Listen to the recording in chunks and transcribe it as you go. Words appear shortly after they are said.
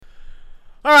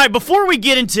All right, before we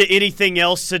get into anything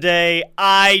else today,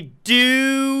 I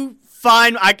do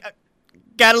find I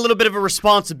got a little bit of a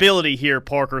responsibility here,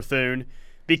 Parker Thune,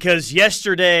 because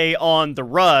yesterday on The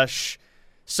Rush,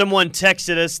 someone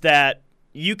texted us that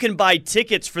you can buy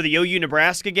tickets for the OU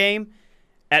Nebraska game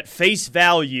at face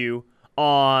value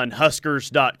on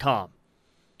Huskers.com.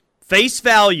 Face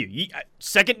value.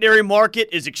 Secondary market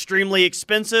is extremely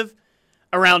expensive.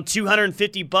 Around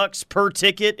 $250 per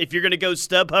ticket if you're going to go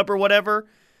StubHub or whatever.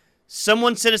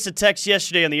 Someone sent us a text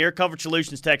yesterday on the Air Coverage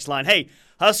Solutions text line. Hey,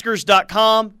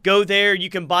 Huskers.com, go there. You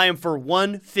can buy them for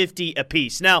 $150 a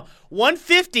piece. Now,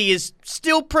 $150 is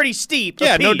still pretty steep.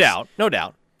 Yeah, a piece, no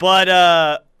doubt.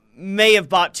 But may have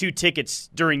bought 2 tickets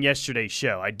during yesterday's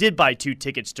show. I did buy 2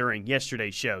 tickets during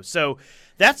yesterday's show. So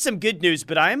that's some good news,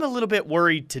 but I am a little bit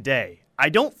worried today. I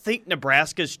don't think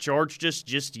Nebraska's charged us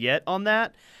just yet on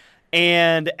that.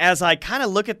 And as I kind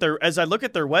of look at their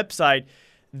website,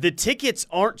 the tickets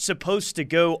aren't supposed to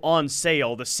go on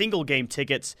sale, the single game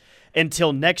tickets,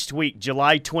 until next week,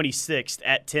 July 26th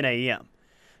at 10 a.m.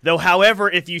 Though,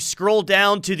 however, if you scroll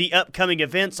down to the upcoming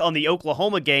events on the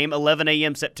Oklahoma game, 11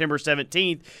 a.m. September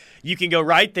 17th, you can go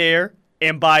right there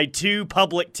and buy 2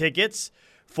 public tickets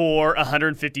for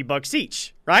 $150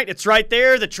 each, right? It's right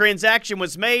there. The transaction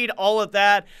was made, all of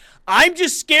that. I'm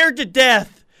just scared to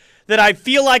death that I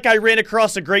feel like I ran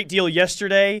across a great deal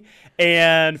yesterday,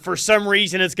 and for some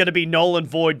reason it's going to be null and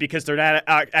void because they're not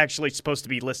actually supposed to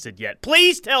be listed yet.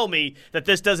 Please tell me that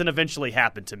this doesn't eventually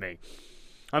happen to me.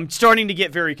 I'm starting to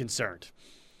get very concerned.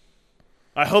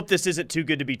 I hope this isn't too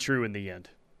good to be true in the end.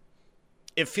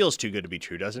 It feels too good to be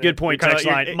true, doesn't it? Good point, text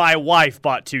line. My wife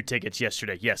bought 2 tickets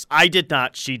yesterday. Yes, I did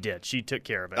not. She did. She took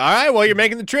care of it. All right, well, you're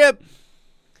making the trip.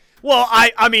 Well,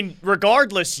 I mean,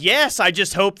 regardless, yes, I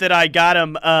just hope that I got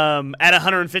them at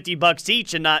 $150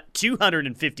 each and not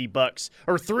 $250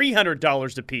 or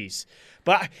 $300 a piece.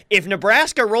 But if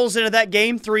Nebraska rolls into that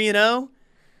game 3-0,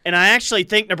 and I actually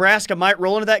think Nebraska might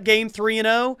roll into that game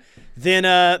 3-0,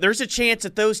 then there's a chance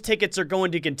that those tickets are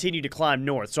going to continue to climb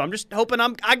north. So I'm just hoping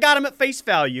I got them at face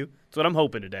value. That's what I'm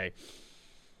hoping today.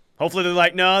 Hopefully they're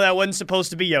like, no, that wasn't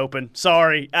supposed to be open.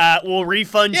 Sorry. We'll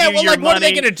refund you your money. What are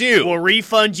they going to do? We'll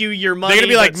refund you your money. They're going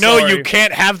to be like, no, sorry, you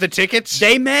can't have the tickets?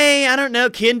 They may. I don't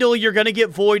know. Kendall, you're going to get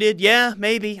voided. Yeah,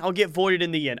 maybe. I'll get voided in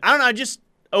the end. I don't know. I'm just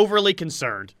overly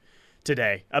concerned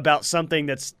today about something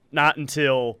that's not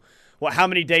until, how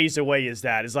many days away is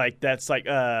that?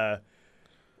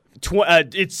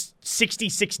 It's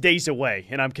 66 days away,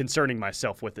 and I'm concerning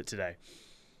myself with it today.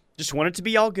 Just want it to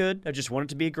be all good. I just want it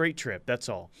to be a great trip. That's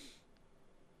all.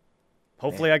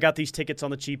 Hopefully I got these tickets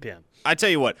on the cheap end. I tell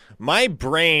you what, my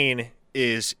brain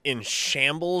is in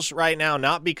shambles right now,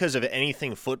 not because of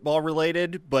anything football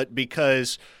related, but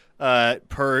because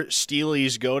per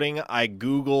Steely's goading, I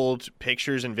Googled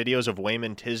pictures and videos of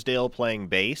Wayman Tisdale playing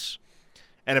bass.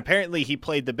 And apparently he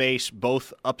played the bass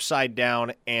both upside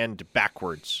down and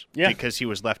backwards because he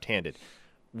was left-handed,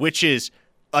 which is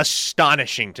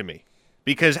astonishing to me.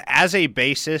 Because as a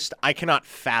bassist, I cannot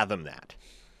fathom that.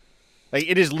 Like,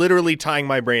 it is literally tying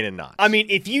my brain in knots. I mean,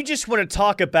 if you just want to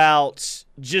talk about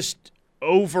just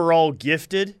overall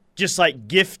gifted, just like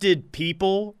gifted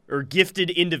people or gifted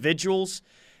individuals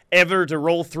ever to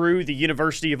roll through the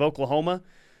University of Oklahoma,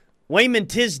 Wayman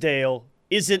Tisdale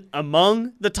isn't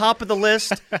among the top of the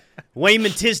list.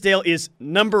 Wayman Tisdale is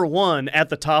number 1 at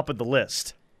the top of the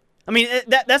list. I mean,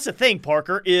 that's the thing,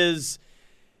 Parker, is,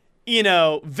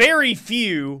 very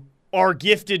few are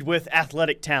gifted with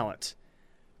athletic talent.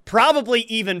 Probably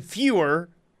even fewer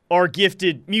are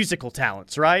gifted musical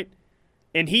talents, right?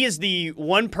 And he is the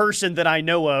one person that I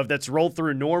know of that's rolled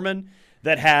through Norman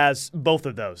that has both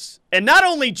of those. And not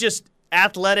only just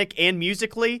athletic and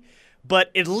musically,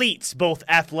 but elites both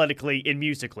athletically and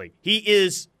musically. He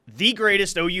is the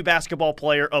greatest OU basketball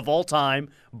player of all time,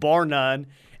 bar none,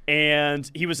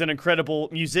 and he was an incredible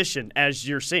musician, as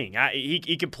you're seeing.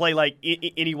 He could play like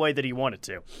any way that he wanted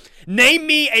to. Name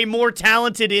me a more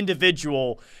talented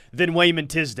individual than Wayman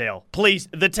Tisdale. Please,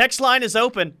 the text line is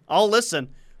open. I'll listen.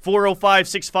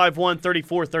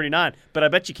 405-651-3439, but I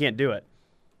bet you can't do it.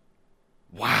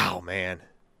 Wow, man.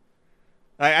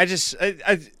 I this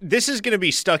is going to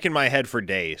be stuck in my head for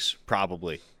days,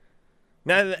 probably.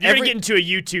 Now, you're going to get into a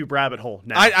YouTube rabbit hole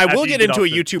now. I will get into a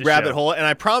YouTube rabbit hole, and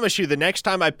I promise you the next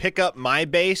time I pick up my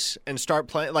bass and start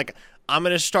playing, like, I'm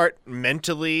going to start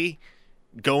mentally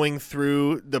going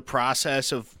through the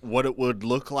process of what it would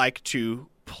look like to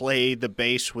play the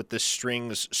bass with the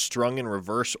strings strung in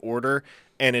reverse order,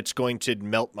 and it's going to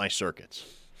melt my circuits.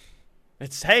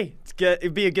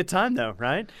 It'd be a good time though,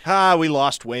 right? We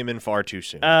lost Wayman far too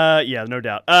soon. Yeah, no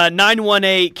doubt.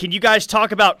 918, can you guys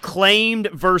talk about claimed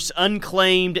versus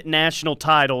unclaimed national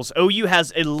titles? OU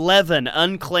has 11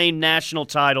 unclaimed national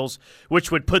titles, which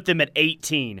would put them at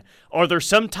 18. Are there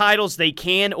some titles they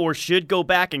can or should go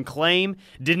back and claim?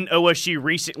 Didn't OSU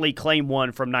recently claim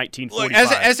one from 1945?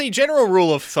 Look, as a general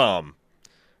rule of thumb,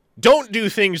 don't do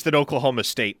things that Oklahoma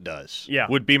State does. Yeah.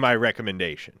 Would be my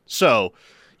recommendation. So,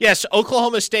 yes,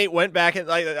 Oklahoma State went back and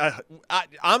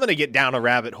I'm going to get down a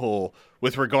rabbit hole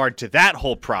with regard to that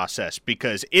whole process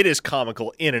because it is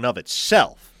comical in and of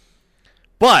itself.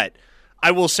 But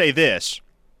I will say this: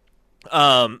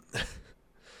 I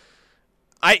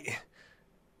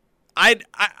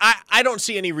don't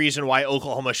see any reason why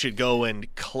Oklahoma should go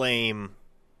and claim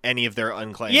any of their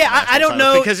unclaimed. Yeah, I don't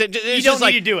know. Because you don't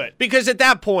need to do it. Because at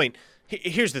that point,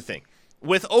 here's the thing.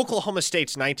 With Oklahoma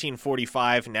State's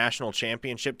 1945 national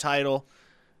championship title,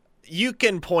 you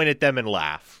can point at them and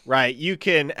laugh, right? You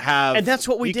can have... And that's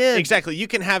what we did. Exactly. You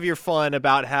can have your fun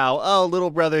about how,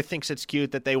 little brother thinks it's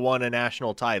cute that they won a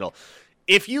national title.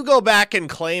 If you go back and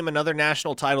claim another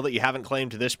national title that you haven't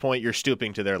claimed to this point, you're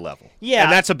stooping to their level. Yeah.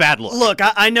 And that's a bad look. Look,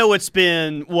 I know it's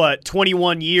been,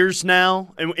 21 years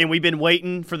now, and we've been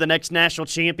waiting for the next national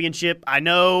championship. I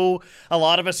know a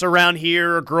lot of us around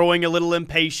here are growing a little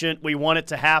impatient. We want it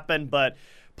to happen, but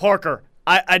Parker,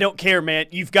 I don't care, man.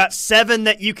 You've got 7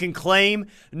 that you can claim.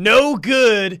 No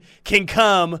good can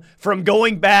come from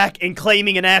going back and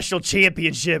claiming a national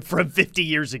championship from 50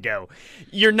 years ago.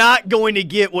 You're not going to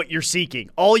get what you're seeking.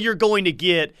 All you're going to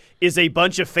get is a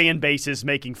bunch of fan bases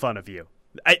making fun of you.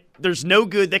 There's no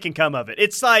good that can come of it.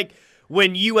 It's like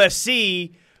when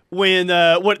USC, the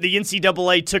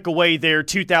NCAA took away their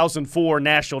 2004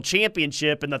 national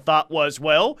championship, and the thought was,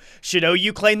 well, should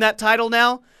OU claim that title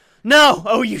now? No,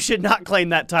 OU should not claim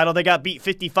that title. They got beat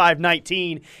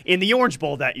 55-19 in the Orange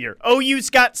Bowl that year.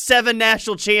 OU's got 7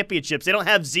 national championships. They don't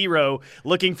have 0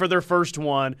 looking for their first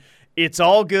one. It's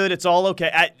all good. It's all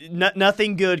okay.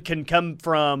 Nothing good can come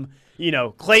from,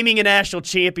 claiming a national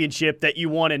championship that you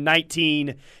won in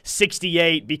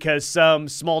 1968 because some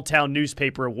small-town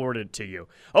newspaper awarded it to you.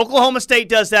 Oklahoma State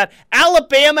does that.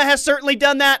 Alabama has certainly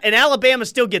done that, and Alabama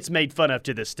still gets made fun of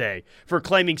to this day for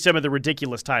claiming some of the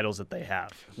ridiculous titles that they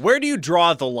have. Where do you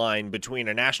draw the line between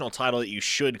a national title that you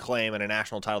should claim and a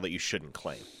national title that you shouldn't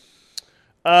claim?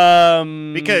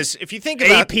 Because if you think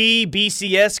about... AP,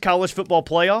 BCS, College Football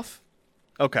Playoff?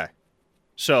 Okay.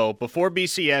 So, before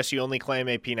BCS, you only claim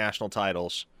AP national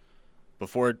titles.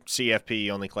 Before CFP,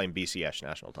 you only claim BCS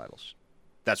national titles.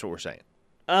 That's what we're saying.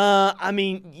 For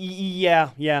the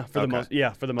most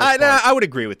part. I would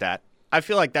agree with that. I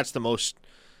feel like that's the most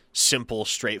simple,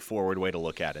 straightforward way to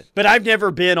look at it. But I've never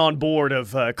been on board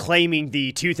of claiming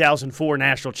the 2004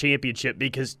 national championship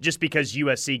because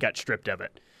USC got stripped of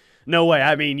it. No way.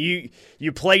 I mean,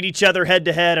 you played each other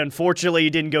head-to-head. Unfortunately,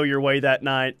 it didn't go your way that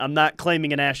night. I'm not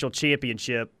claiming a national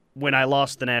championship when I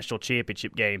lost the national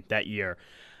championship game that year.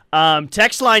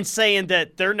 Text line saying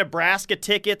that their Nebraska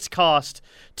tickets cost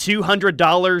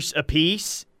 $200 a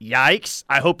piece. Yikes.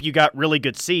 I hope you got really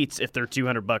good seats if they're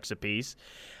 $200 a piece.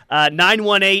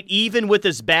 918, even with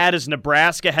as bad as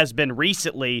Nebraska has been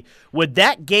recently, would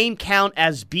that game count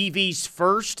as BV's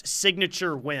first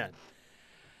signature win?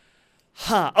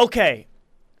 Okay.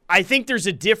 I think there's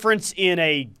a difference in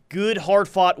a good,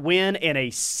 hard-fought win and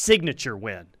a signature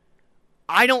win.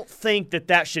 I don't think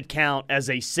that should count as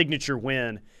a signature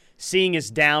win, seeing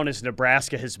as down as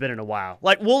Nebraska has been in a while.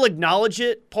 Like, we'll acknowledge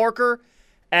it, Parker,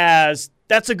 as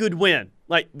that's a good win.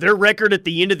 Like, their record at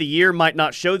the end of the year might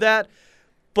not show that,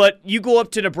 but you go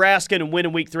up to Nebraska and win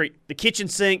in week 3. The kitchen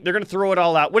sink, they're going to throw it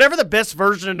all out. Whatever the best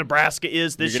version of Nebraska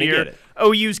is this year,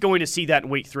 OU's going to see that in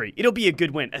week 3. It'll be a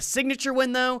good win. A signature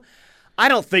win, though, I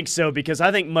don't think so because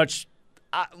I think much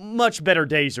better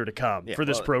days are to come for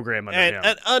this program under him.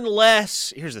 And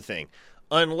unless, here's the thing,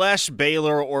 unless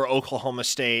Baylor or Oklahoma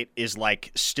State is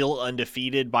like still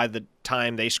undefeated by the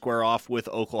time they square off with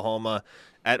Oklahoma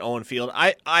at Owen Field,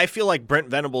 I feel like Brent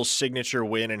Venables' signature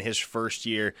win in his first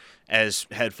year as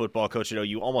head football coach at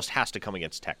OU almost has to come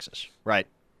against Texas, right?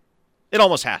 It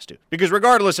almost has to. Because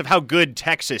regardless of how good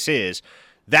Texas is,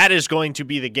 that is going to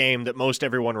be the game that most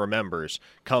everyone remembers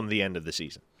come the end of the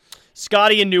season.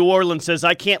 Scotty in New Orleans says,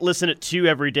 I can't listen at 2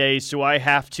 every day, so I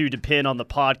have to depend on the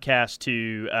podcast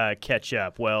to catch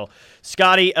up. Well,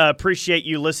 Scotty, appreciate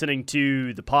you listening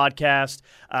to the podcast.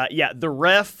 The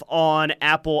Ref on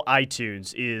Apple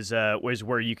iTunes is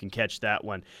where you can catch that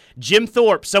one. Jim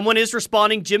Thorpe, someone is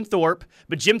responding Jim Thorpe,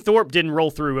 but Jim Thorpe didn't roll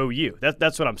through OU.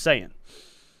 That's what I'm saying.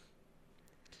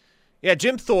 Yeah,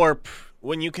 Jim Thorpe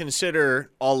when you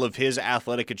consider all of his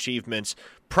athletic achievements,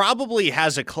 probably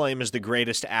has a claim as the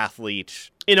greatest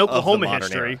athlete in Oklahoma of the modern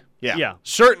history. Era. Yeah.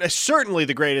 Certainly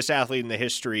the greatest athlete in the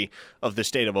history of the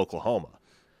state of Oklahoma.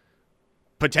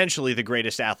 Potentially the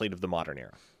greatest athlete of the modern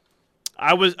era.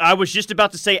 I was just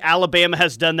about to say Alabama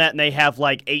has done that, and they have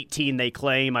like 18 they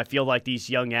claim. I feel like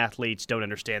these young athletes don't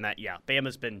understand that. Yeah,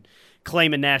 Bama's been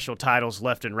claiming national titles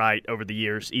left and right over the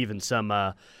years, even some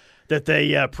that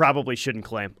they probably shouldn't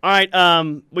claim. All right,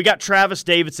 we got Travis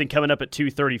Davidson coming up at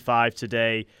 2:35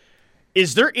 today.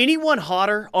 Is there anyone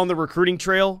hotter on the recruiting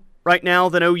trail right now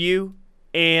than OU?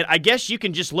 And I guess you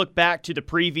can just look back to the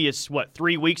previous,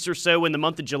 3 weeks or so in the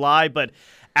month of July, but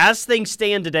as things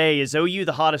stand today, is OU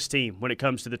the hottest team when it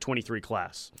comes to the 23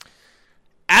 class?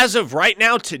 As of right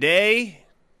now, today,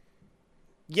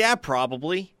 yeah,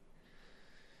 probably.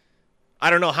 I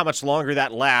don't know how much longer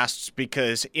that lasts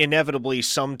because inevitably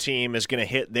some team is going to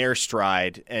hit their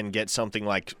stride and get something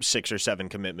like 6 or 7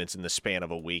 commitments in the span of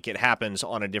a week. It happens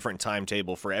on a different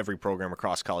timetable for every program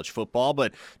across college football.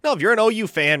 But no, if you're an OU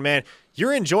fan, man,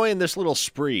 you're enjoying this little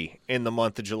spree in the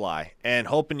month of July and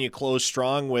hoping you close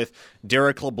strong with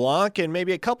Derek LeBlanc and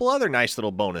maybe a couple other nice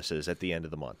little bonuses at the end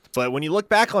of the month. But when you look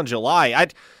back on July,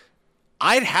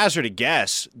 I'd hazard a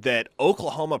guess that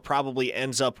Oklahoma probably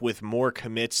ends up with more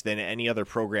commits than any other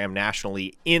program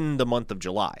nationally in the month of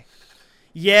July.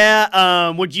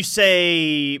 Yeah, would you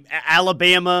say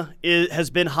Alabama has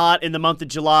been hot in the month of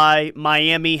July?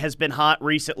 Miami has been hot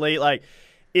recently. Like,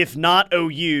 if not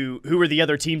OU, who are the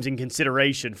other teams in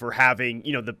consideration for having,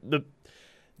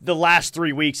 the last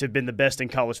 3 weeks have been the best in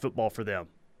college football for them?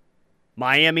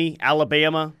 Miami,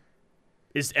 Alabama.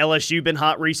 Is LSU been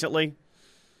hot recently?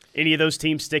 Any of those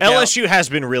teams stick out? LSU has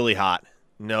been really hot,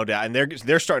 no doubt, and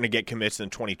they're starting to get commits in the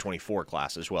 2024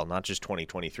 class as well, not just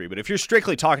 2023. But if you're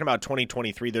strictly talking about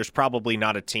 2023, there's probably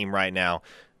not a team right now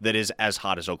that is as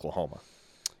hot as Oklahoma.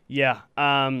 Yeah,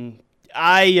 Sam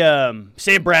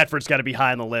Bradford's got to be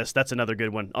high on the list. That's another good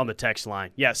one on the text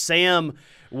line. Yeah, Sam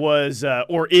was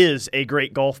or is a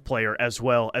great golf player as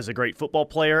well as a great football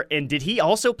player. And did he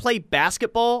also play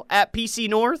basketball at PC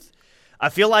North? I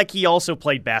feel like he also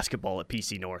played basketball at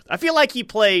PC North. I feel like he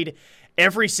played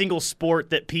every single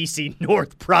sport that PC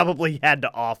North probably had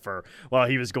to offer while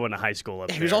he was going to high school up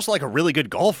there. He was also like a really good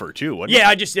golfer too, wasn't he?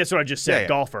 Yeah, that's what I just said,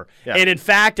 golfer. Yeah. And in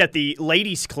fact, at the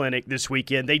ladies' clinic this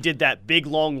weekend, they did that big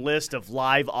long list of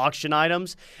live auction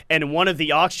items, and one of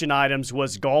the auction items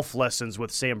was golf lessons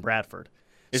with Sam Bradford.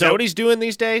 Is that what he's doing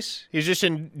these days? He's just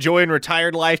enjoying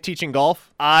retired life teaching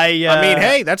golf? I mean,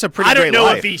 hey, that's a pretty great life. I don't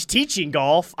know if he's teaching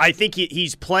golf. I think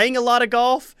he's playing a lot of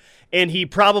golf, and he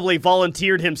probably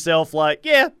volunteered himself like,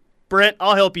 yeah, Brent,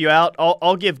 I'll help you out.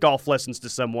 I'll give golf lessons to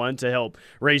someone to help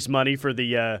raise money for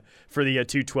the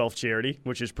 212 charity,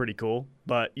 which is pretty cool.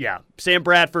 But, yeah, Sam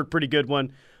Bradford, pretty good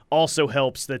one. Also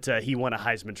helps that he won a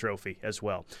Heisman Trophy as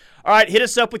well. All right, hit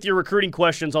us up with your recruiting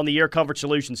questions on the Air Comfort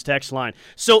Solutions text line.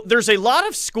 So there's a lot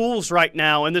of schools right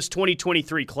now in this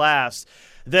 2023 class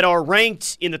that are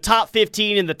ranked in the top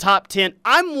 15, in the top 10.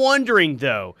 I'm wondering,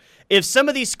 though, if some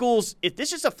of these schools, if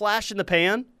this is a flash in the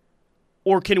pan,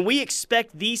 or can we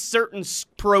expect these certain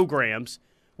programs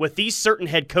with these certain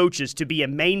head coaches to be a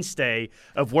mainstay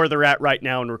of where they're at right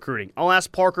now in recruiting? I'll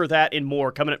ask Parker that and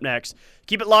more coming up next.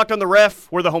 Keep it locked on the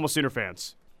Ref. We're the Homo Sooner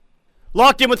fans.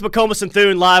 Locked in with McComas and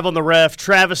Thune live on the Ref.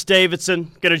 Travis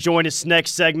Davidson going to join us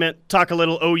next segment. Talk a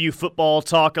little OU football,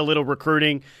 talk a little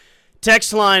recruiting.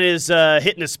 Text line is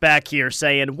hitting us back here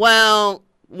saying, well,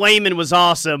 Wayman was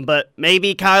awesome, but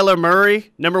maybe Kyler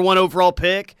Murray, number 1 overall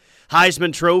pick,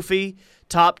 Heisman Trophy,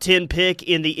 top 10 pick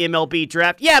in the MLB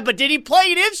draft. Yeah, but did he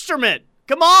play an instrument?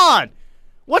 Come on.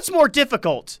 What's more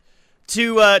difficult,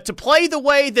 to play the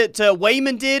way that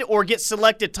Wayman did or get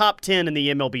selected top 10 in the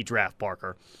MLB draft,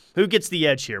 Parker? Who gets the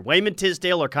edge here, Wayman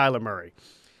Tisdale or Kyler Murray?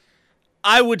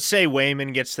 I would say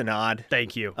Wayman gets the nod.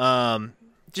 Thank you.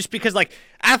 Just because,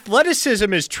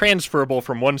 athleticism is transferable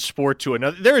from one sport to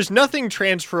another. There is nothing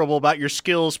transferable about your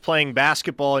skills playing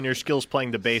basketball and your skills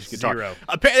playing the bass guitar. Zero.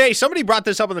 Hey, somebody brought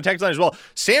this up on the text line as well.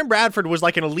 Sam Bradford was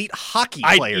like an elite hockey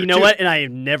player. You know what? And I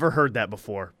have never heard that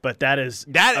before, but that is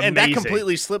amazing. And that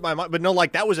completely slipped my mind. But no,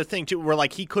 that was a thing, too, where,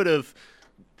 he could have –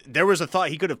 there was a thought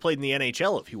he could have played in the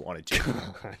NHL if he wanted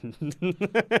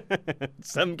to.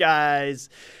 Some guys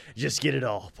just get it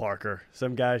all, Parker.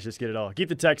 Some guys just get it all. Keep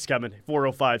the text coming,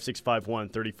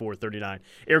 405-651-3439.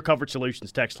 Air Comfort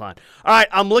Solutions text line. All right,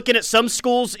 I'm looking at some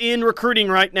schools in recruiting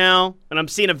right now, and I'm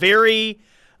seeing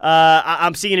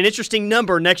I'm seeing an interesting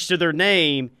number next to their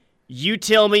name. You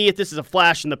tell me if this is a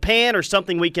flash in the pan or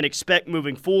something we can expect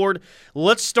moving forward.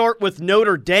 Let's start with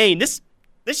Notre Dame. This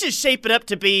is shaping up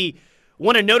to be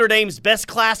one of Notre Dame's best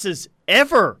classes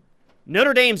ever.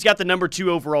 Notre Dame's got the number 2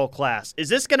 overall class. Is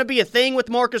this going to be a thing with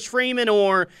Marcus Freeman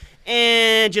or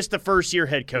just the first-year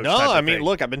head coach? No, I mean,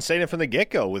 look, I've been saying it from the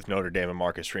get-go with Notre Dame and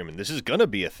Marcus Freeman. This is going to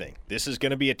be a thing. This is going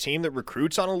to be a team that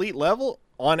recruits on an elite level,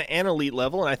 and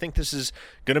I think this is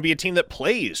going to be a team that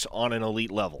plays on an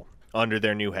elite level under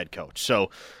their new head coach. So,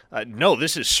 no,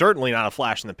 this is certainly not a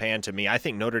flash in the pan to me. I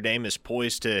think Notre Dame is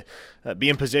poised to be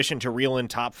in position to reel in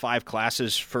top 5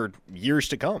 classes for years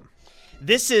to come.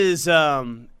 This is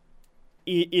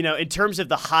in terms of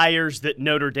the hires that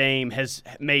Notre Dame has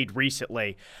made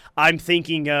recently, I'm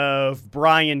thinking of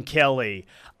Brian Kelly.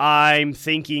 I'm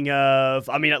thinking of,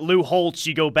 at Lou Holtz,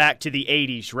 you go back to the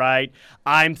 80s, right?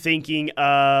 I'm thinking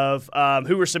of,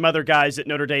 who were some other guys that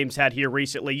Notre Dame's had here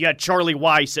recently? You had Charlie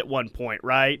Weiss at one point,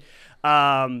 right?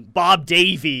 Bob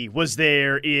Davie was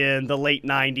there in the late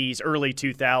 90s, early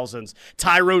 2000s.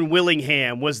 Tyrone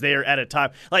Willingham was there at a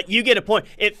time. Like, you get a point.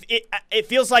 It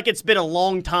feels like it's been a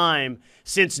long time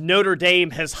since Notre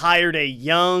Dame has hired a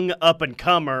young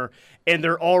up-and-comer, and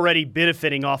they're already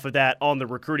benefiting off of that on the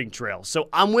recruiting trail. So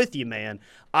I'm with you, man.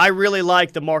 I really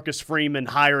like the Marcus Freeman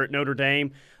hire at Notre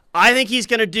Dame. I think he's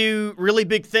going to do really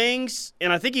big things,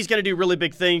 and I think he's going to do really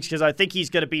big things because I think he's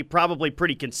going to be probably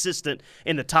pretty consistent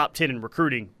in the top 10 in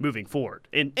recruiting moving forward.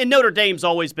 And Notre Dame's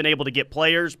always been able to get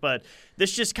players, but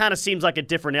this just kind of seems like a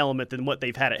different element than what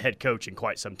they've had at head coach in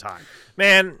quite some time.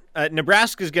 Man,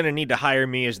 Nebraska's going to need to hire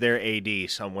me as their AD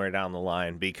somewhere down the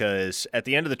line because at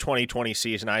the end of the 2020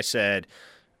 season, I said,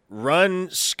 run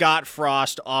Scott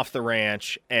Frost off the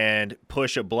ranch and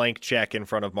push a blank check in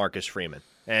front of Marcus Freeman.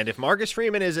 And if Marcus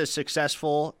Freeman is as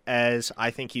successful as I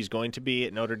think he's going to be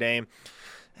at Notre Dame,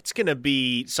 that's going to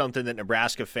be something that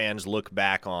Nebraska fans look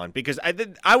back on. Because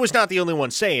I was not the only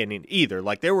one saying it either.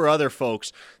 Like, there were other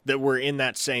folks that were in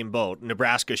that same boat.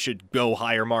 Nebraska should go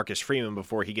hire Marcus Freeman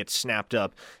before he gets snapped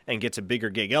up and gets a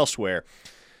bigger gig elsewhere.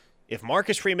 If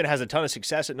Marcus Freeman has a ton of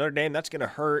success at Notre Dame, that's going to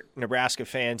hurt Nebraska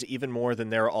fans even more than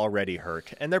they're already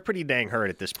hurt. And they're pretty dang hurt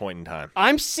at this point in time.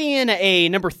 I'm seeing a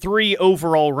number 3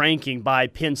 overall ranking by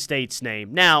Penn State's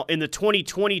name. Now, in the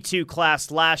 2022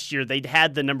 class last year, they'd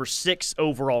had the number 6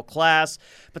 overall class,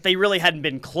 but they really hadn't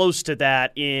been close to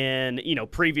that in,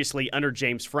 previously under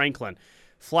James Franklin.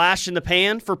 Flash in the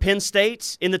pan for Penn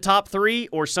State in the top 3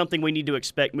 or something we need to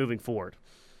expect moving forward?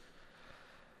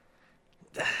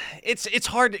 It's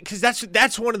hard because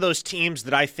that's one of those teams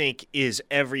that I think is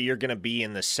every year going to be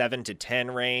in the 7 to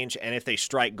 10 range, and if they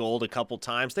strike gold a couple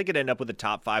times, they could end up with a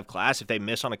top 5 class. If they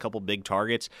miss on a couple big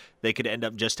targets, they could end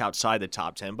up just outside the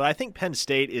top 10. But I think Penn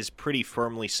State is pretty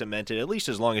firmly cemented, at least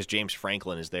as long as James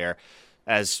Franklin is there,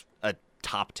 as a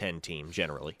top 10 team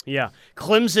generally. Yeah.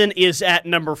 Clemson is at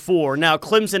number 4. Now,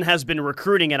 Clemson has been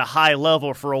recruiting at a high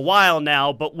level for a while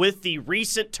now, but with the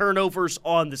recent turnovers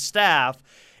on the staff,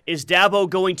 is Dabo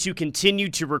going to continue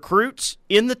to recruit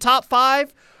in the top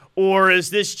 5? Or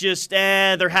is this just,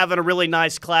 they're having a really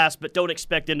nice class, but don't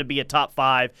expect them to be a top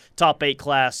 5, top 8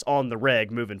 class on the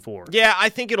reg moving forward? Yeah, I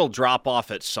think it'll drop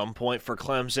off at some point for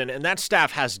Clemson, and that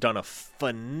staff has done a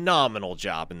phenomenal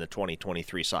job in the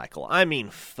 2023 cycle. I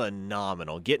mean,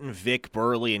 phenomenal. Getting Vic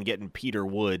Burley and getting Peter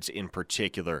Woods in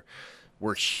particular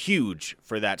were huge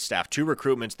for that staff. 2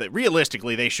 recruitments that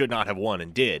realistically they should not have won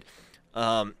and did.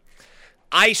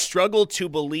 I struggle to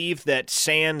believe that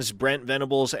sans Brent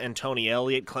Venables and Tony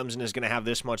Elliott, Clemson is going to have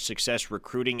this much success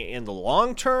recruiting in the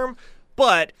long term,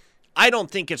 but I don't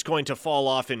think it's going to fall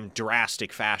off in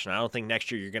drastic fashion. I don't think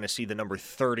next year you're going to see the number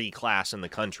 30 class in the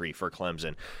country for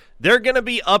Clemson. They're going to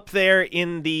be up there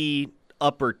in the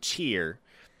upper tier,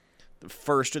 the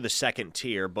first or the second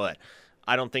tier, but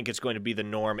I don't think it's going to be the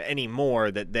norm anymore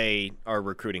that they are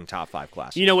recruiting top 5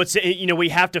 classes. We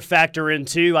have to factor in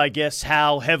too, I guess,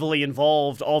 how heavily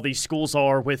involved all these schools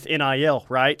are with NIL,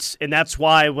 right? And that's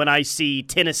why when I see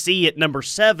Tennessee at number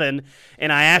 7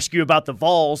 and I ask you about the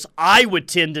Vols, I would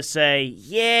tend to say,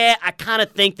 yeah, I kind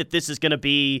of think that this is going to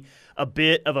be a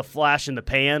bit of a flash in the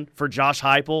pan for Josh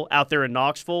Heupel out there in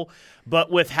Knoxville.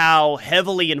 But with how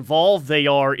heavily involved they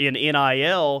are in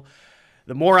NIL,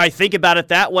 the more I think about it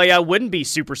that way, I wouldn't be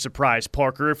super surprised,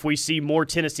 Parker, if we see more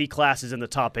Tennessee classes in the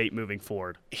top 8 moving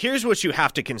forward. Here's what you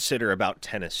have to consider about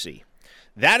Tennessee.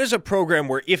 That is a program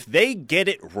where if they get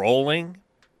it rolling,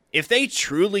 if they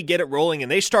truly get it rolling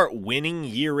and they start winning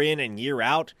year in and year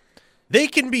out, they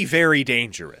can be very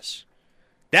dangerous.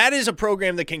 That is a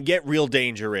program that can get real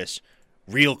dangerous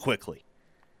real quickly.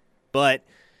 But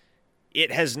it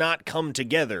has not come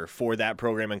together for that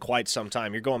program in quite some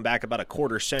time. You're going back about a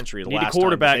quarter century. Need a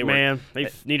quarterback, man.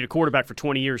 They've needed a quarterback for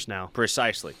 20 years now.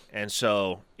 Precisely. And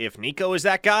so if Nico is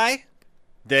that guy,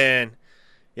 then,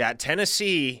 yeah,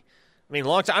 Tennessee, I mean,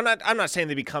 long time. I'm not saying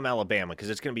they become Alabama because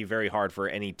it's going to be very hard for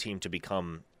any team to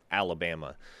become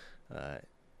Alabama,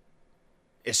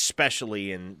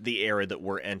 especially in the era that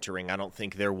we're entering. I don't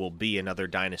think there will be another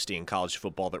dynasty in college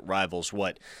football that rivals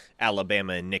what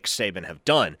Alabama and Nick Saban have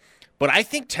done. But I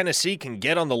think Tennessee can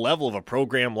get on the level of a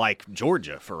program like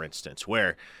Georgia, for instance,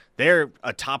 where they're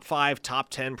a top 5, top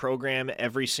 10 program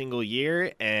every single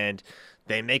year, and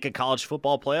they make a college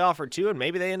football playoff or two, and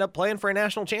maybe they end up playing for a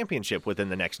national championship within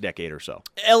the next decade or so.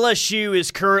 LSU is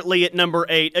currently at number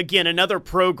 8. Again, another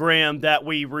program that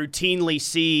we routinely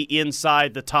see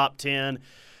inside the top 10.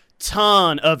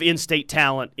 Ton of in-state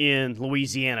talent in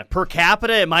Louisiana. Per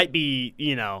capita, it might be,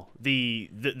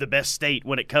 the best state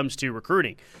when it comes to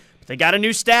recruiting. But they got a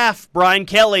new staff, Brian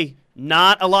Kelly.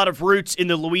 Not a lot of roots in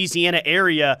the Louisiana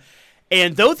area.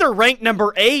 And though they're ranked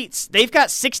number 8, they've got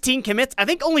 16 commits. I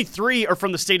think only 3 are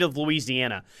from the state of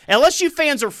Louisiana. LSU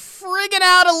fans are frigging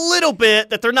out a little bit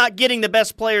that they're not getting the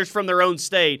best players from their own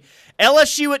state.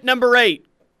 LSU at number 8.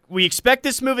 We expect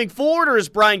this moving forward, or is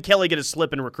Brian Kelly going to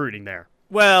slip in recruiting there?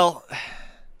 Well,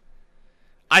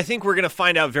 I think we're going to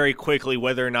find out very quickly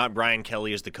whether or not Brian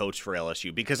Kelly is the coach for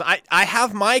LSU, because I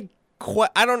have my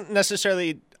I don't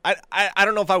necessarily I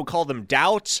don't know if I would call them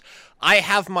doubts. I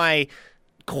have my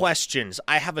questions.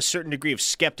 I have a certain degree of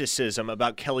skepticism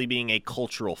about Kelly being a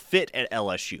cultural fit at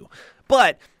LSU.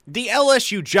 But the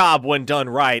LSU job, when done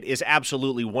right, is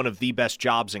absolutely one of the best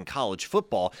jobs in college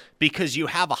football because you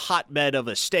have a hotbed of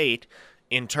a state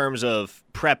in terms of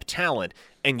prep talent,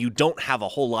 and you don't have a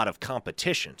whole lot of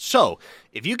competition. So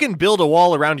if you can build a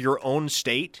wall around your own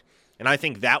state, and I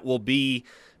think that will be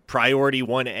priority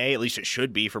 1A, at least it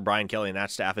should be for Brian Kelly and that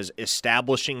staff, is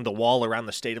establishing the wall around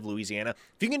the state of Louisiana.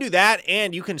 If you can do that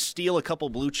and you can steal a couple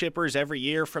blue chippers every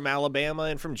year from Alabama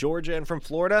and from Georgia and from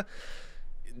Florida,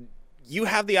 you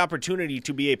have the opportunity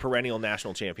to be a perennial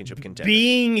national championship contender.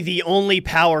 Being the only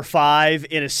Power 5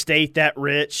 in a state that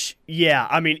rich,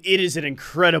 it is an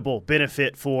incredible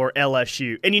benefit for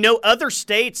LSU. And other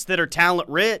states that are talent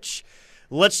rich,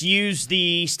 let's use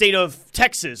the state of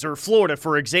Texas or Florida,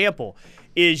 for example,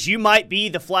 is you might be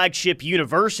the flagship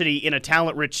university in a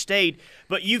talent-rich state,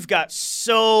 but you've got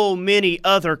so many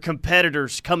other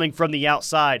competitors coming from the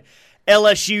outside.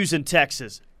 LSU's in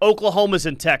Texas. Oklahoma's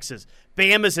in Texas.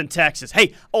 Bama's in Texas.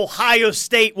 Hey, Ohio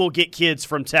State will get kids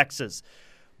from Texas.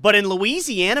 But in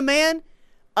Louisiana, man,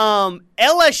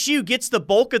 LSU gets the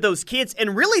bulk of those kids,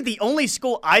 and really the only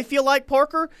school I feel like,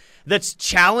 Parker, that's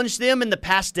challenged them in the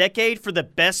past decade for the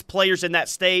best players in that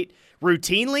state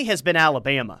routinely has been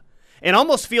Alabama. It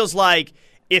almost feels like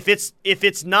if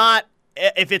it's not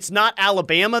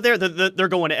Alabama there, they're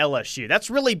going to LSU.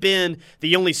 That's really been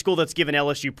the only school that's given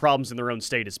LSU problems in their own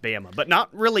state is Bama, but not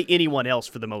really anyone else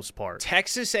for the most part.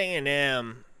 Texas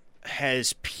A&M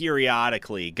has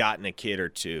periodically gotten a kid or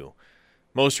two.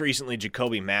 Most recently,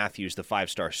 Jacoby Matthews, the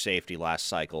 5-star safety last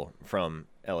cycle from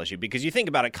LSU. Because you think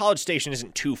about it, College Station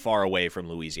isn't too far away from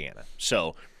Louisiana.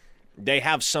 So they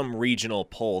have some regional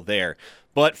pull there.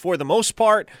 But for the most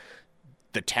part,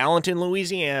 the talent in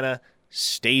Louisiana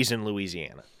stays in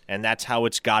Louisiana, and that's how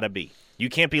it's got to be. You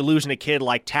can't be losing a kid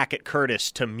like Tackett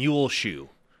Curtis to Muleshoe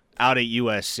out at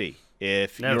USC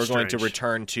if you're going to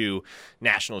return to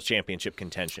national championship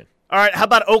contention. All right, how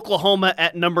about Oklahoma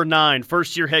at number 9?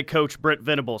 First-year head coach Brent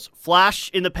Venables.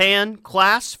 Flash in the pan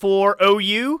class for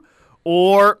OU,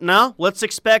 or no? Let's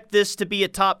expect this to be a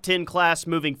top 10 class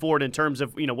moving forward in terms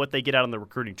of what they get out on the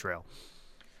recruiting trail.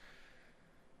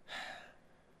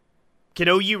 Can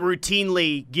OU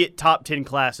routinely get top 10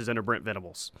 classes under Brent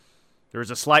Venables? There's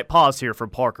a slight pause here from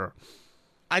Parker.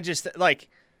 I just,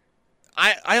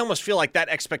 I almost feel like that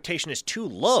expectation is too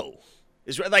low.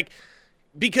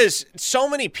 Because so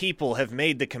many people have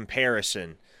made the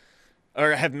comparison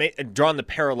or have drawn the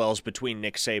parallels between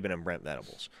Nick Saban and Brent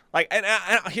Venables.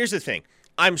 Here's the thing.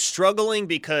 I'm struggling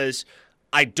because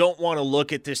I don't want to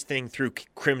look at this thing through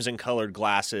crimson-colored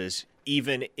glasses,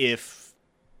 even if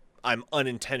I'm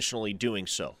unintentionally doing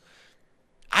so.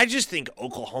 I just think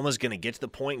Oklahoma's going to get to the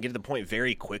point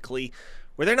very quickly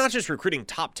where they're not just recruiting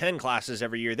top 10 classes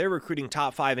every year, they're recruiting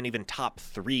top 5 and even top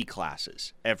 3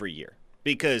 classes every year.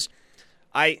 Because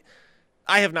I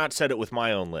have not said it with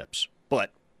my own lips, but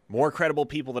more credible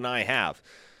people than I have,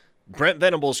 Brent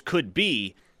Venables could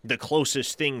be the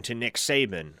closest thing to Nick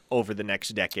Saban over the next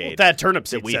decade. Well, Thad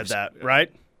Turnipseed said that,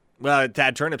 right? Well,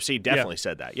 Thad Turnipseed definitely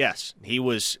said that. Yes, he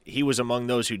was among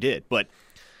those who did. But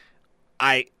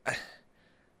I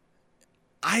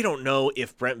don't know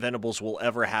if Brent Venables will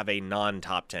ever have a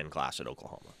non-top 10 class at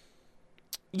Oklahoma.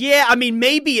 Yeah,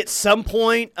 maybe at some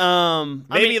point.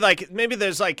 Maybe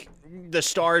there's the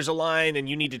stars align and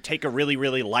you need to take a really,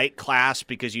 really light class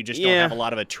because you just don't have a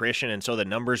lot of attrition, and so the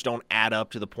numbers don't add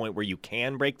up to the point where you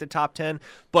can break the top 10.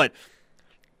 But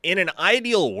in an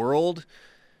ideal world,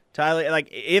 Tyler, like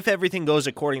if everything goes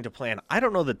according to plan, I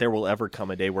don't know that there will ever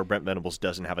come a day where Brent Venables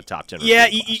doesn't have a top 10. Yeah,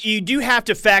 you do have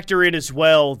to factor in as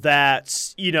well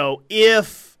that,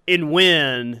 if and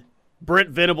when Brent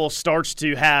Venables starts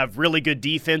to have really good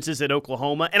defenses at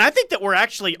Oklahoma, and I think that we're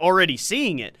actually already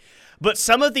seeing it, but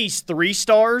some of these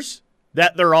 3-stars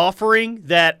that they're offering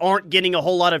that aren't getting a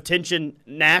whole lot of attention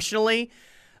nationally,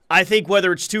 I think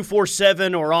whether it's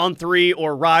 247 or On3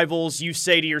 or Rivals, you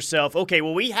say to yourself, okay,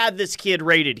 well, we had this kid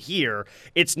rated here.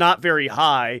 It's not very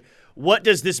high. What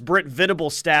does this Brent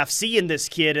Venables staff see in this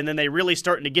kid? And then they really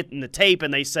starting to get in the tape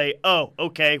and they say, oh,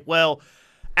 okay, well,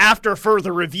 after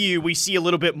further review, we see a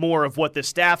little bit more of what the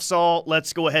staff saw.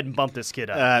 Let's go ahead and bump this kid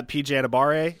up. PJ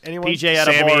Adebawore, anyone? PJ Adebawore.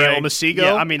 Sammy Omosigho?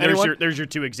 Yeah, I mean, there's your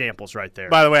 2 examples right there.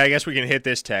 By the way, I guess we can hit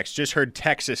this text. Just heard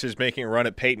Texas is making a run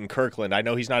at Peyton Kirkland. I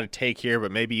know he's not a take here,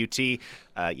 but maybe UT.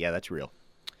 Yeah, that's real.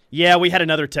 Yeah, we had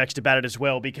another text about it as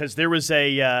well because there was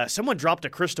someone dropped a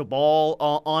crystal ball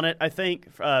on it, I think,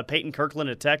 Peyton Kirkland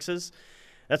at Texas.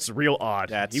 That's real odd.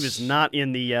 He was not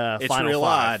in the Final Five. It's real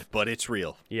odd, but it's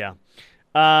real. Yeah.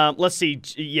 Let's see.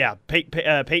 Yeah,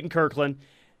 Peyton Kirkland.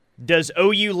 Does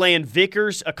OU land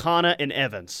Vickers, Akana, and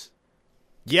Evans?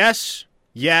 Yes,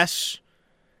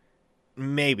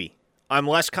 maybe. I'm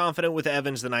less confident with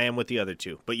Evans than I am with the other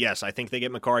 2. But yes, I think they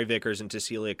get Makari Vickers and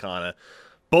Tassili Akana,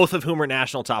 both of whom are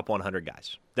national top 100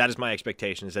 guys. That is my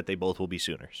expectation, is that they both will be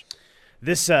Sooners.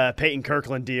 This Peyton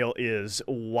Kirkland deal is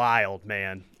wild,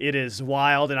 man. It is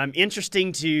wild, and I'm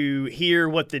interested to hear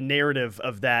what the narrative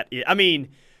of that is. I mean,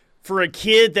 for a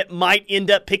kid that might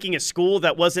end up picking a school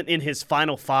that wasn't in his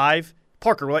Final Five,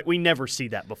 Parker, we never see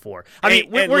that before. I mean,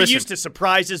 we're used to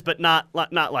surprises, but not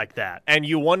like that. And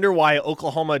you wonder why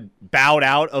Oklahoma bowed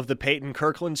out of the Peyton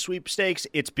Kirkland sweepstakes.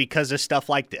 It's because of stuff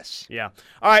like this. Yeah.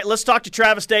 All right, let's talk to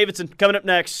Travis Davidson coming up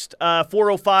next.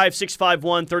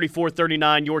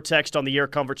 405-651-3439, your text on the Air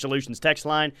Comfort Solutions text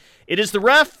line. It is the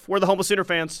Ref. We're the Home of Sooner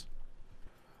fans.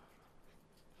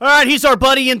 All right, he's our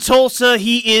buddy in Tulsa.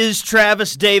 He is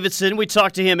Travis Davidson. We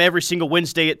talk to him every single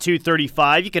Wednesday at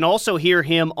 2:35. You can also hear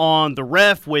him on The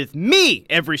Ref with me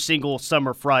every single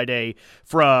summer Friday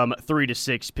from 3 to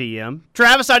 6 p.m.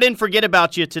 Travis, I didn't forget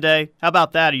about you today. How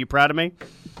about that? Are you proud of me?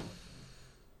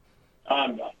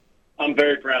 I'm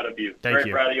very proud of you. Thank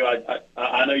you. Proud of you.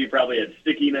 I know you probably had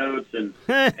sticky notes and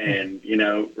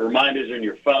reminders in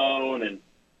your phone, and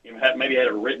maybe had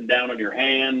it written down on your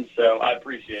hand. So I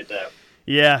appreciate that.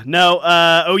 Yeah, no,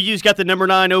 OU's got the number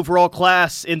 9 overall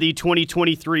class in the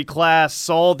 2023 class.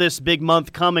 Saw this big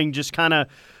month coming. Just kind of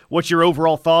what's your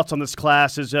overall thoughts on this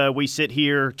class as we sit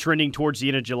here trending towards the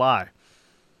end of July?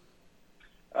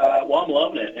 Well, I'm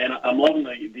loving it, and I'm loving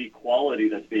the quality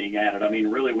that's being added. I mean,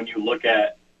 really, when you look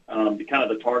at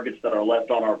the targets that are left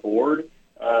on our board,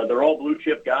 they're all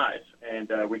blue-chip guys,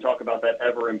 and we talk about that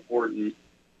ever-important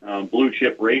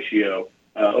blue-chip ratio.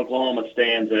 Oklahoma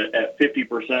stands at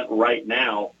 50% right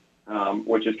now,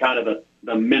 which is kind of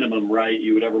the minimum, right,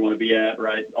 you would ever want to be at,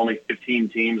 right? Only 15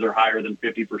 teams are higher than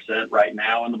 50% right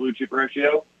now in the blue chip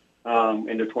ratio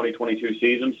in the 2022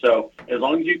 season. So as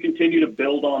long as you continue to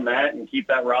build on that and keep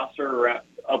that roster around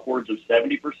upwards of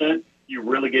 70%, you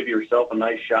really give yourself a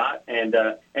nice shot. And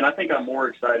I think I'm more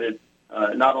excited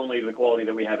not only the quality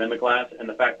that we have in the class and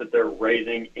the fact that they're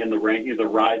rising in the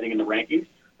rankings,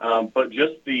 but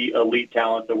just the elite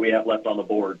talent that we have left on the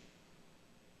board.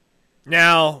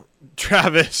 Now,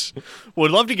 Travis,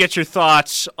 would love to get your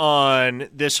thoughts on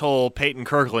this whole Peyton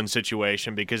Kirkland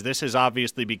situation, because this has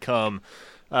obviously become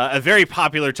a very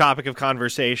popular topic of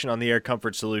conversation on the Air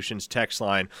Comfort Solutions text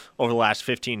line over the last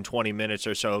 15, 20 minutes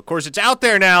or so. Of course, it's out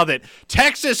there now that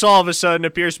Texas all of a sudden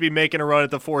appears to be making a run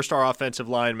at the 4-star offensive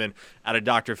lineman out of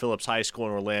Dr. Phillips High School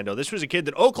in Orlando. This was a kid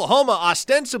that Oklahoma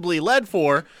ostensibly led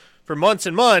for months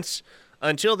and months,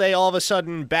 until they all of a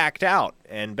sudden backed out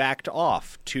and backed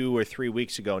off 2 or 3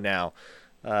 weeks ago now.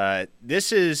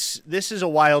 This is a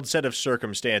wild set of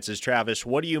circumstances, Travis.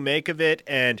 What do you make of it?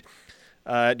 And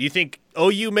do you think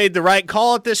OU made the right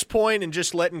call at this point and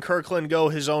just letting Kirkland go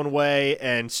his own way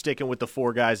and sticking with the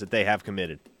 4 guys that they have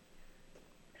committed?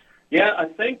 Yeah, I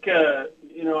think,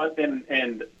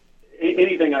 and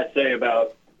anything I say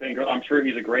about Peyton, I'm sure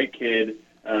he's a great kid.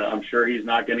 I'm sure he's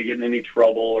not going to get in any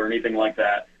trouble or anything like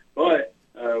that. But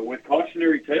with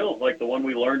cautionary tales like the one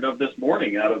we learned of this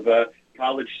morning out of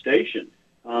College Station,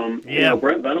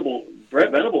 Brent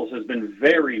Venables has been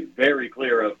very, very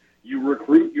clear of you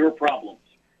recruit your problems.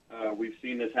 We've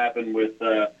seen this happen with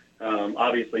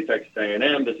obviously Texas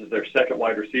A&M. This is their second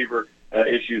wide receiver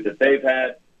issues that they've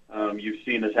had. You've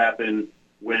seen this happen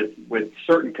with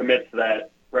certain commits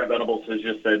that Brent Venables has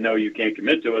just said, no, you can't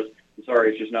commit to us. I'm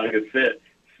sorry, it's just not a good fit.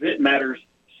 Fit matters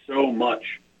so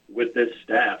much with this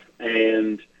staff.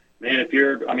 And, man,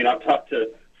 I've talked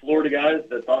to Florida guys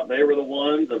that thought they were the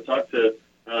ones. I've talked to,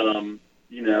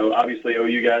 obviously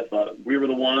OU guys thought we were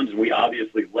the ones, and we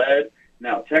obviously led.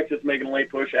 Now Texas making a late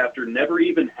push after never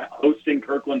even hosting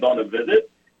Kirkland on a visit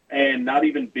and not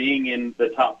even being in the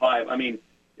top 5. I mean,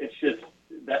 it's just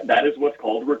that is what's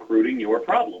called recruiting your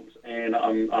problems. And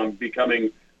I'm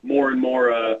becoming more and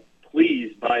more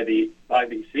pleased by the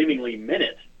seemingly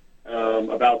minute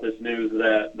about this news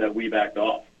that we backed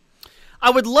off. I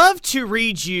would love to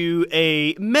read you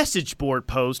a message board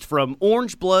post from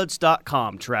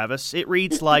orangebloods.com, Travis. It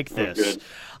reads like this.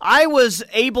 I was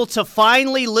able to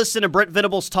finally listen to Brent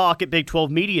Venables talk at Big 12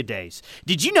 Media Days.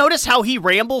 Did you notice how he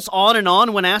rambles on and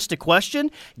on when asked a question?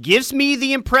 Gives me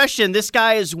the impression this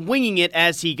guy is winging it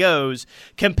as he goes.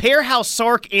 Compare how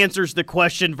Sark answers the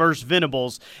question versus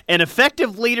Venables. An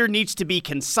effective leader needs to be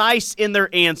concise in their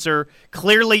answer,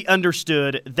 clearly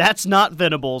understood. That's not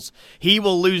Venables. He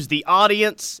will lose the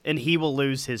audience, and he will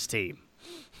lose his team.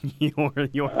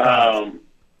 your thoughts?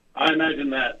 I imagine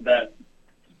that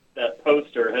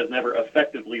poster has never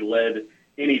effectively led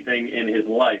anything in his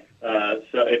life.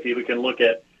 So if you can look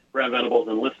at Brent Venables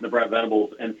and listen to Brent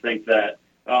Venables and think that,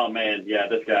 oh man, yeah,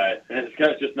 this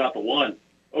guy's just not the one.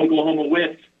 Oklahoma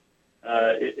whiffed.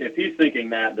 If he's thinking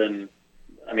that, then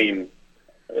I mean,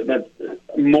 that's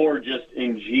more just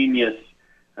ingenious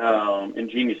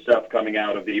stuff coming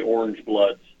out of the Orange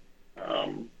Bloods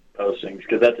postings,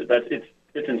 because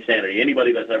it's insanity.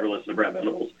 Anybody that's ever listened to Brent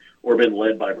Venables or been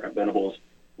led by Brent Venables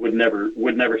would never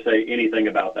say anything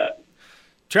about that.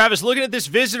 Travis, looking at this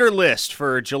visitor list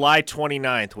for July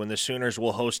 29th, when the Sooners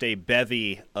will host a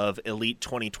bevy of elite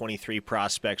 2023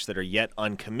 prospects that are yet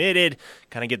uncommitted,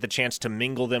 kind of get the chance to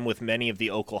mingle them with many of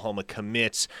the Oklahoma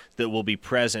commits that will be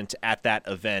present at that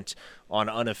event on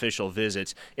unofficial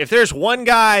visits. If there's one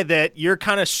guy that you're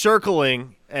kind of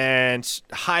circling and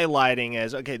highlighting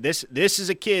as, okay, this is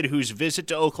a kid whose visit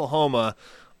to Oklahoma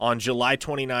on July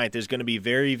 29th is going to be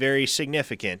very, very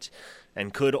significant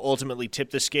and could ultimately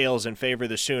tip the scales in favor of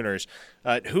the Sooners,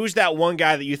 who's that one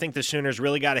guy that you think the Sooners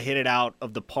really got to hit it out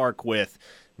of the park with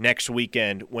next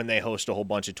weekend when they host a whole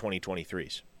bunch of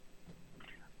 2023s?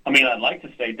 I mean, I'd like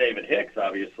to say David Hicks,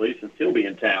 obviously, since he'll be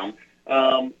in town.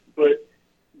 But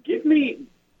give me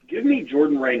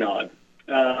Jordan Raynaud.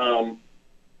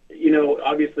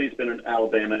 Obviously it's been an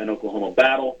Alabama and Oklahoma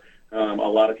battle. A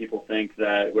lot of people think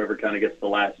that whoever kind of gets the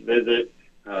last visit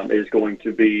is going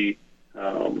to be,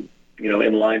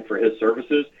 in line for his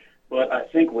services. But I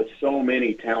think with so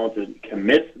many talented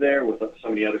commits there, with so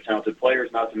many other talented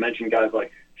players, not to mention guys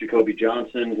like Jacoby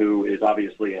Johnson, who is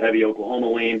obviously a heavy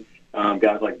Oklahoma lean,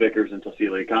 guys like Vickers and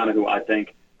Tassili Akana, who I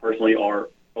think personally are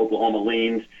Oklahoma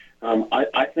leans.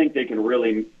 I think they can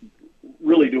really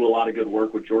do a lot of good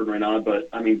work with Jordan Raynaud. But,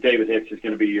 I mean, David Hicks is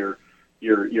going to be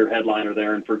your headliner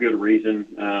there, and for good reason.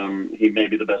 He may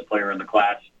be the best player in the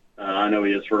class. I know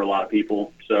he is for a lot of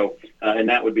people. So, and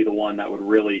that would be the one that would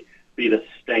really be the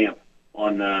stamp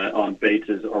on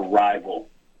Bates' arrival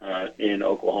in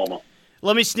Oklahoma.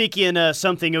 Let me sneak in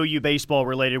something OU baseball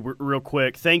related real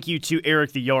quick. Thank you to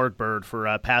Eric the Yardbird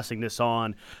for passing this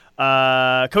on.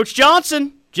 Coach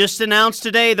Johnson just announced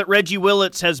today that Reggie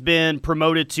Willits has been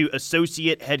promoted to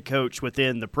associate head coach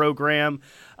within the program.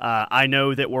 I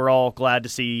know that we're all glad to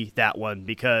see that one,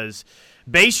 because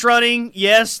base running,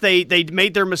 yes, they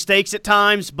made their mistakes at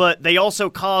times, but they also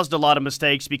caused a lot of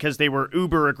mistakes because they were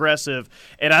uber aggressive.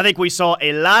 And I think we saw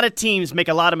a lot of teams make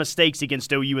a lot of mistakes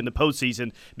against OU in the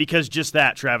postseason because just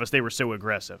that, Travis, they were so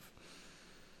aggressive.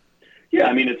 Yeah,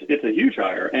 I mean, it's a huge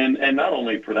hire, and not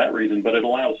only for that reason, but it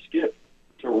allows Skip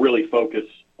to really focus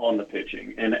on the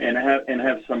pitching and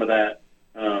have some of that,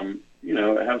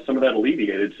 have some of that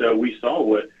alleviated. So we saw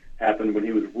what happened when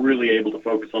he was really able to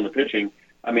focus on the pitching.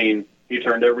 I mean, he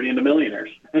turned everybody into millionaires.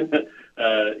 It's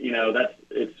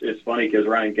funny because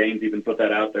Ryan Gaines even put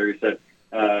that out there. He said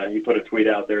he put a tweet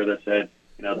out there that said,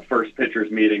 the first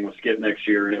pitchers meeting with Skip next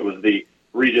year, and it was the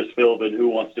Regis Philbin Who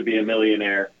Wants to Be a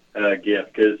Millionaire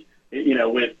gift, because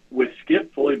with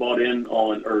Skip fully bought in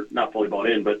on, or not fully bought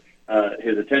in, but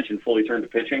his attention fully turned to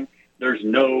pitching, there's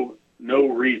no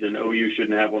reason OU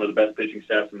shouldn't have one of the best pitching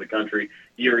staffs in the country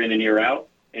year in and year out.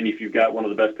 And if you've got one of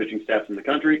the best pitching staffs in the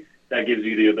country, that gives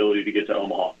you the ability to get to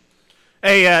Omaha.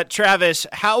 Hey, Travis,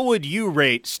 how would you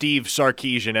rate Steve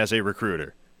Sarkisian as a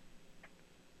recruiter?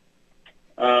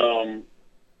 I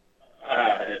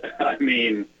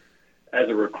mean, as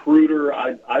a recruiter,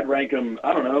 I'd rank him,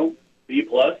 I don't know, B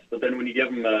plus. But then when you give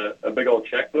him a big old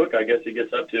checkbook, I guess he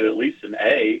gets up to at least an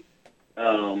A.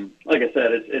 Like I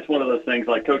said, it's one of those things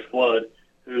like Coach Flood,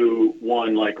 who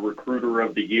won like Recruiter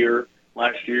of the Year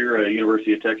last year,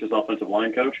 University of Texas offensive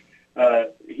line coach.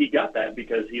 He got that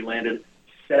because he landed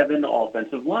 7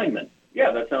 offensive linemen.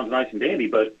 Yeah, that sounds nice and dandy,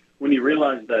 but when you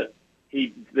realize that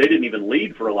they didn't even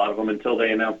lead for a lot of them until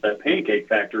they announced that Pancake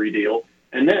Factory deal,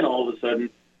 and then all of a sudden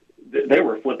they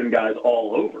were flipping guys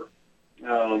all over.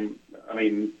 I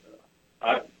mean,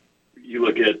 you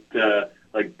look at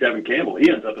like Devin Campbell, he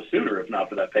ends up a Sooner if not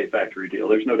for that Pay Factory deal.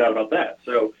 There's no doubt about that.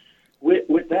 So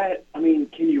with that, I mean,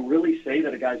 can you really say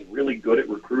that a guy's really good at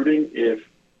recruiting if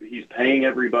he's paying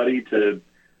everybody to?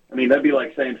 I mean, that'd be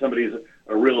like saying somebody's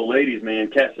a real ladies' man,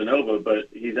 Casanova, but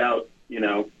he's out,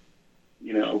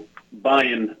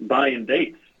 buying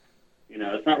dates.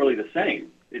 It's not really the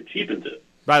same. It cheapens it.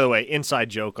 By the way, inside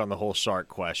joke on the whole Sark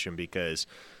question because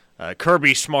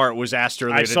Kirby Smart was asked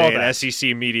earlier today at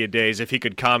SEC Media Days if he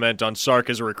could comment on Sark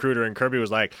as a recruiter, and Kirby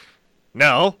was like,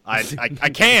 no, I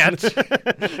can't.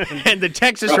 And the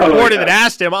Texas reporter that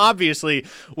asked him obviously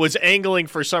was angling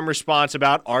for some response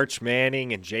about Arch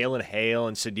Manning and Jalen Hale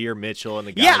and Sadir Mitchell and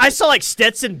the guys. Yeah, I saw like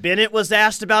Stetson Bennett was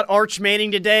asked about Arch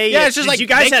Manning today. Yeah, it's just like you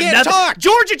guys they have can't nothing. talk.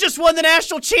 Georgia just won the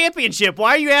national championship.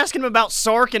 Why are you asking him about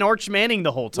Sark and Arch Manning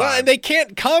the whole time? Well, and they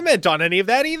can't comment on any of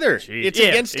that either. Jeez. It's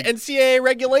against NCAA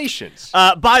regulations.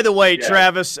 By the way,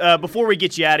 Travis, before we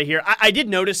get you out of here, I did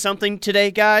notice something today,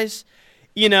 guys.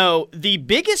 The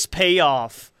biggest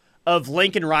payoff of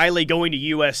Lincoln Riley going to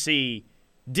USC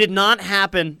did not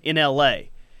happen in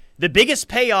L.A. The biggest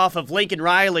payoff of Lincoln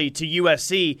Riley to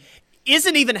USC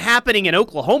isn't even happening in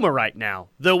Oklahoma right now,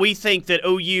 though we think that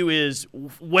OU is,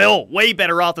 way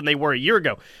better off than they were a year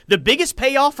ago. The biggest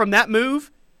payoff from that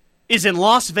move is in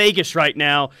Las Vegas right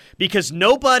now because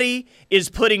nobody is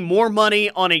putting more money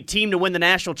on a team to win the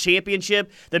national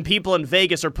championship than people in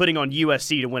Vegas are putting on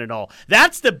USC to win it all.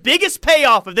 That's the biggest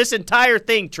payoff of this entire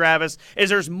thing, Travis, is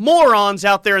there's morons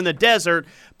out there in the desert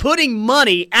putting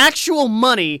money, actual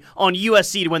money, on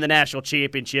USC to win the national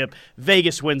championship.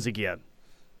 Vegas wins again.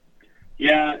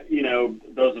 Yeah,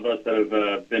 those of us that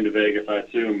have been to Vegas, I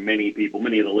assume many of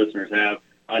the listeners have.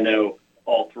 I know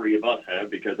all 3 of us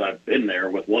have because I've been there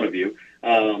with one of you.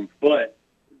 But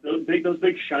those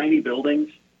big shiny buildings,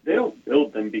 they don't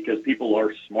build them because people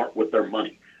are smart with their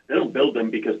money. They don't build them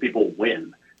because people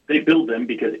win. They build them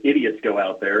because idiots go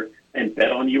out there and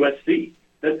bet on USC.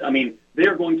 They're going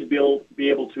to be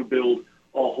able to build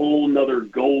a whole nother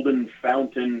golden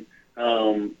fountain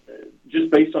just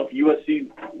based off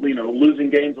USC, losing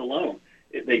games alone.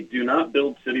 They do not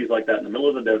build cities like that in the middle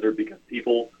of the desert because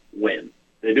people win.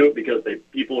 They do it because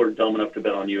people are dumb enough to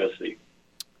bet on USC.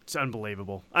 It's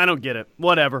unbelievable. I don't get it.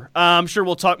 Whatever. I'm sure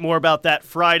we'll talk more about that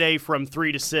Friday from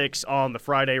 3 to 6 on the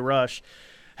Friday Rush.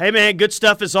 Hey, man, good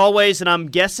stuff as always, and I'm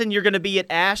guessing you're going to be at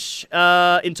Ash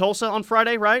in Tulsa on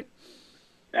Friday, right?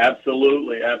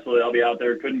 Absolutely. I'll be out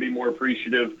there. Couldn't be more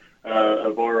appreciative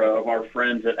of our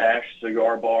friends at Ash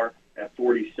Cigar Bar at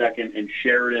 42nd and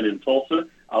Sheridan in Tulsa.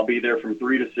 I'll be there from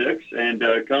 3 to 6, and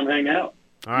come hang out.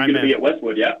 All right, You're going to be at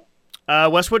Westwood, yeah?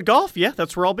 Westwood Golf, yeah,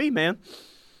 that's where I'll be, man.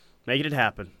 Making it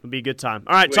happen. It'll be a good time.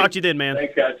 All right, talk to you then, man.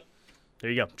 Thanks, guys. There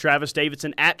you go. Travis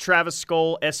Davidson, at Travis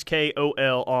Skol,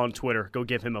 SKOL on Twitter. Go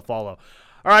give him a follow.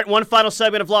 All right, one final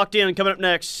segment of Locked In coming up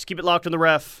next. Keep it locked on the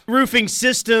ref. Roofing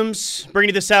Systems, bringing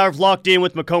you this hour of Locked In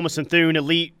with McComas and Thune,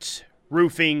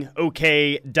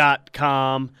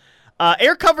 EliteRoofingOK.com.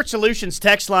 Air Cover Solutions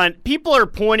text line, people are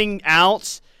pointing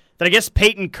out that I guess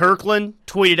Peyton Kirkland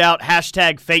tweeted out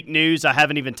 #fake news. I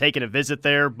haven't even taken a visit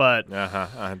there, but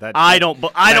I don't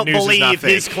believe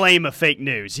his claim of fake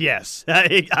news. Yes,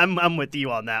 I'm with you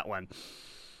on that one.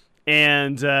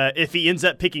 And if he ends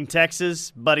up picking Texas,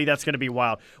 buddy, that's going to be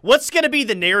wild. What's going to be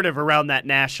the narrative around that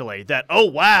nationally? That, oh,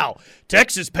 wow,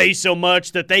 Texas pays so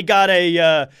much that they got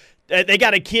a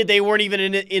kid they weren't even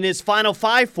in his Final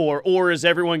Five for, or is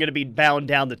everyone going to be bound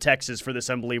down to Texas for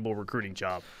this unbelievable recruiting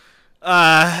job?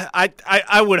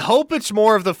 I would hope it's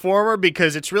more of the former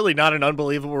because it's really not an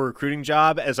unbelievable recruiting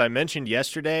job. As I mentioned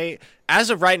yesterday, as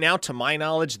of right now, to my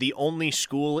knowledge, the only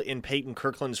school in Peyton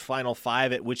Kirkland's Final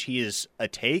Five at which he is a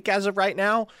take as of right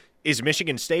now is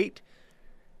Michigan State.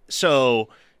 So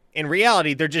in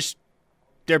reality,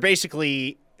 they're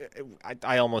basically,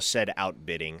 I almost said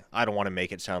outbidding. I don't want to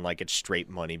make it sound like it's straight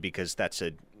money because that's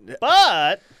an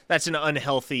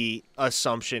unhealthy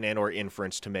assumption and or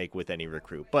inference to make with any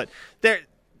recruit. But they're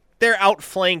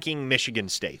outflanking Michigan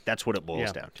State. That's what it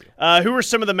boils down to. Who are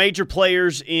some of the major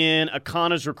players in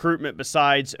Akana's recruitment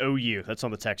besides OU? That's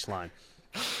on the text line.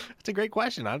 That's a great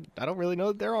question. I don't really know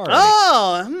that there are.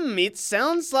 It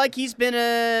sounds like he's been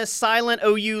a silent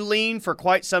OU lean for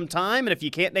quite some time, and if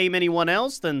you can't name anyone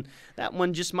else, then that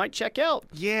one just might check out.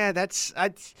 Yeah,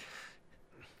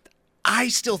 I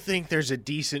still think there's a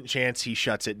decent chance he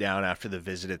shuts it down after the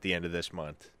visit at the end of this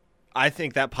month. I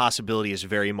think that possibility is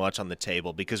very much on the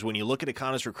table because when you look at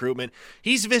Akana's recruitment,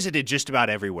 he's visited just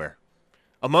about everywhere.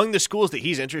 Among the schools that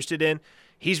he's interested in,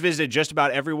 he's visited just about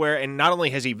everywhere, and not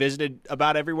only has he visited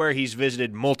about everywhere, he's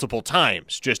visited multiple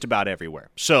times just about everywhere.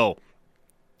 So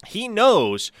he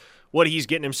knows what he's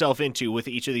getting himself into with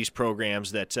each of these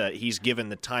programs that he's given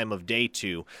the time of day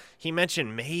to. He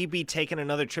mentioned maybe taking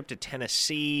another trip to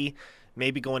Tennessee,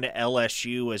 maybe going to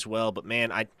LSU as well, but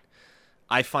man,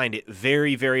 I find it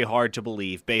very, very hard to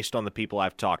believe, based on the people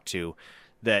I've talked to,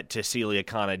 that Tausili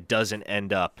Akana doesn't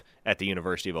end up at the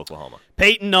University of Oklahoma.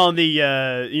 Peyton on the,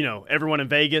 everyone in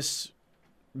Vegas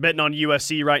betting on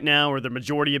USC right now, or the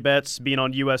majority of bets being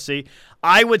on USC.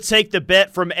 I would take the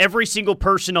bet from every single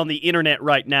person on the internet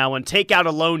right now and take out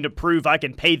a loan to prove I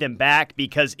can pay them back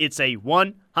because it's a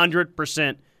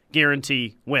 100%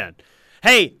 guarantee win.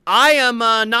 Hey, I am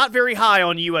not very high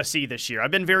on USC this year.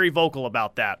 I've been very vocal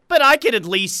about that. But I could at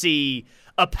least see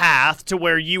a path to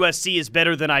where USC is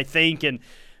better than I think and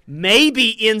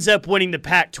maybe ends up winning the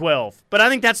Pac-12. But I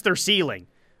think that's their ceiling,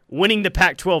 winning the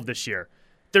Pac-12 this year.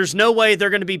 There's no way they're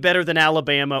going to be better than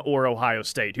Alabama or Ohio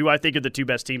State, who I think are the two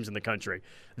best teams in the country.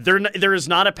 There is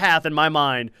not a path in my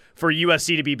mind for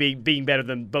USC to be being better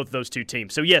than both those two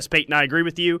teams. So, yes, Peyton, I agree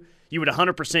with you. You would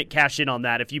 100% cash in on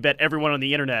that if you bet everyone on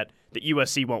the internet that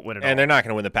USC won't win it all. And they're not going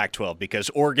to win the Pac-12 because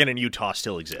Oregon and Utah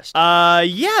still exist.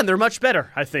 Yeah, and they're much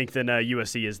better, I think, than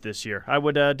USC is this year. I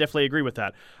would definitely agree with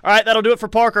that. All right, that'll do it for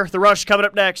Parker. The Rush coming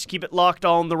up next. Keep it locked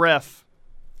on the Ref.